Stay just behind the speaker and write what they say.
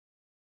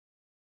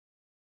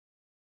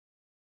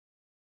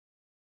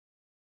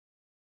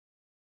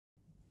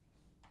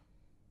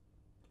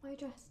Why are you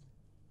dressed?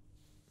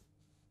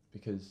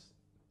 Because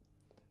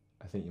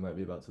I think you might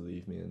be about to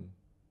leave me and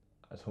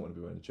I don't want to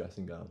be wearing a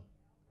dressing gown.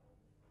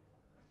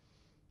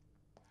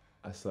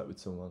 I slept with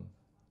someone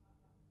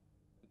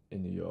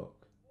in New York.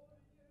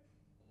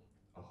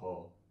 A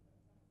whore.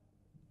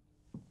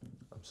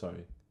 I'm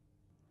sorry.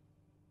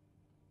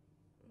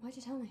 Why'd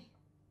you tell me?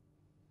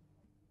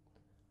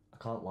 I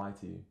can't lie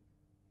to you.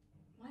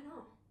 Why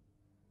not?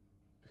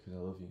 Because I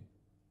love you.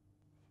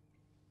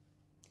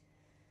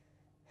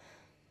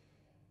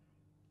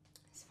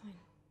 It's fine.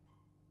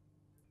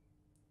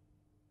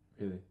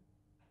 Really?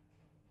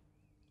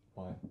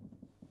 Why?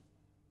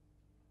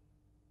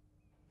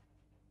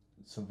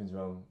 Something's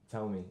wrong.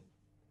 Tell me.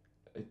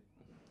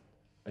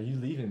 Are you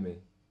leaving me?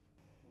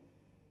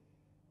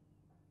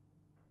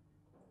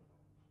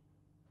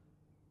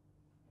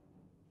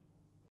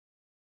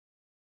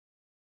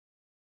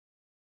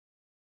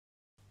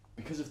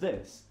 Because of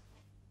this?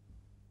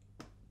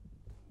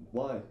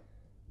 Why?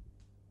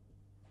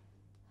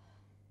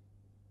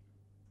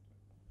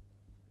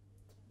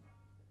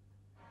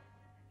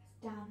 It's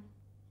Dan.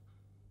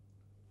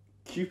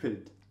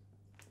 Cupid.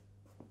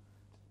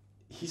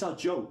 He's our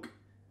joke.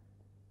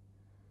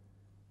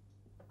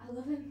 I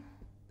love him.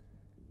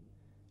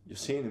 You're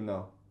seeing him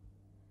now.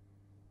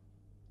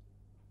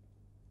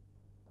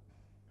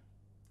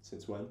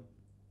 Since when?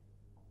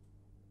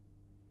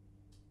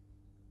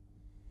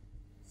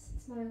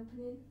 Since my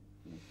opening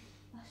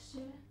last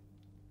year.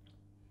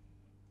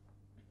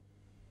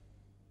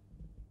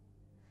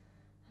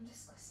 I'm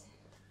disgusting.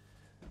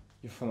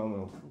 You're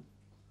phenomenal.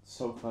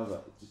 So clever.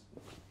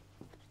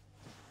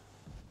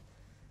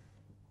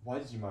 Why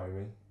did you marry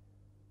me?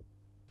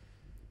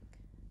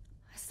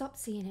 I stopped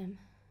seeing him.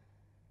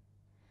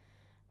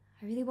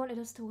 I really wanted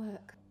us to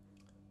work.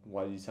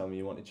 Why did you tell me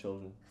you wanted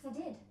children? Because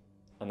I did.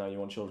 And now you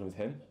want children with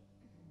him?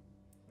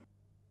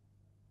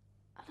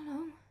 I don't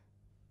know.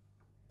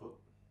 But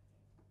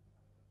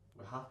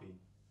we're happy,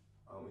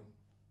 aren't we?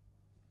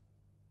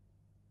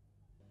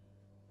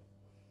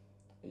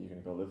 Are you gonna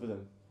go live with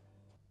him?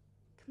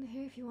 Come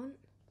here if you want.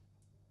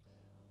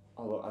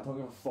 Oh look, I don't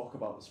give a fuck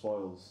about the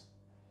spoils.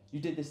 You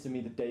did this to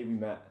me the day we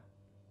met.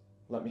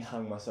 Let me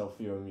hang myself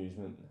for your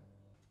amusement.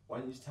 Why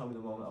didn't you just tell me the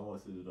moment I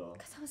walked through the door?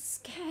 Because I was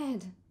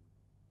scared. You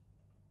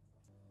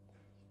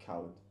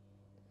coward.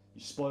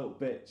 You spoiled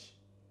bitch.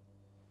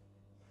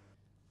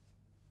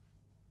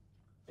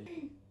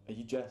 Are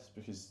you just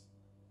because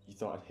you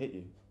thought I'd hit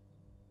you?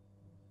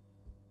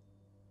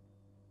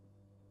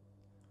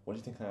 What do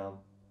you think I am?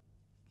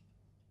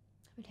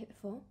 I've been hit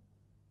before.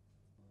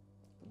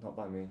 But not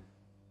by me.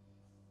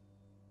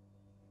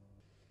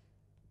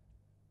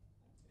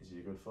 Is he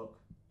a good fuck?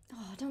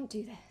 Oh, don't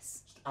do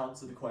this. Just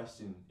answer the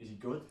question. Is he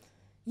good?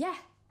 Yeah.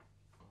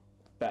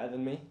 Better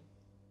than me?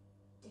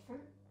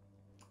 Different.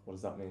 What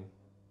does that mean?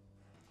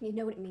 You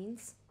know what it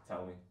means.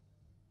 Tell me.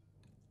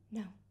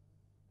 No.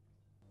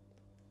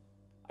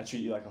 I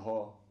treat you like a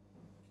whore.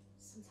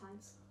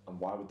 Sometimes. And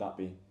why would that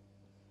be?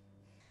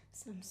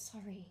 So I'm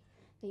sorry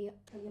that you're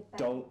better.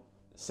 Don't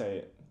say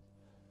it.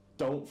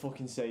 Don't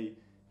fucking say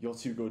you're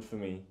too good for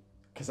me.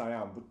 Because I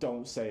am, but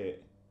don't say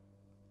it.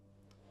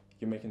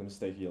 You're making the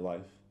mistake of your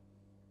life.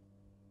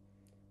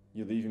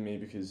 You're leaving me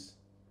because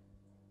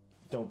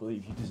you don't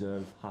believe you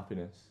deserve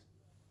happiness.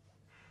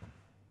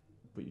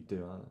 But you do,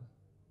 Anna.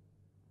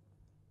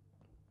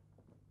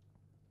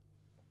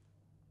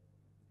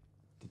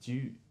 Did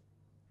you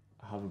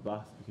have a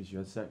bath because you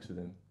had sex with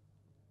him?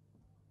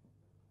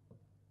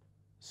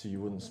 So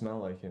you wouldn't smell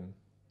like him?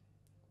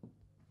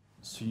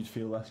 So you'd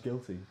feel less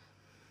guilty?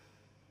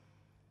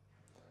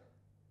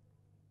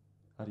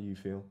 How do you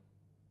feel?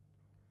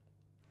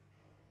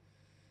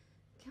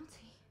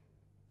 Guilty.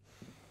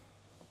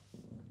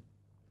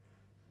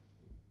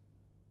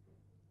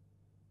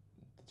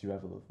 Did you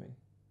ever love me?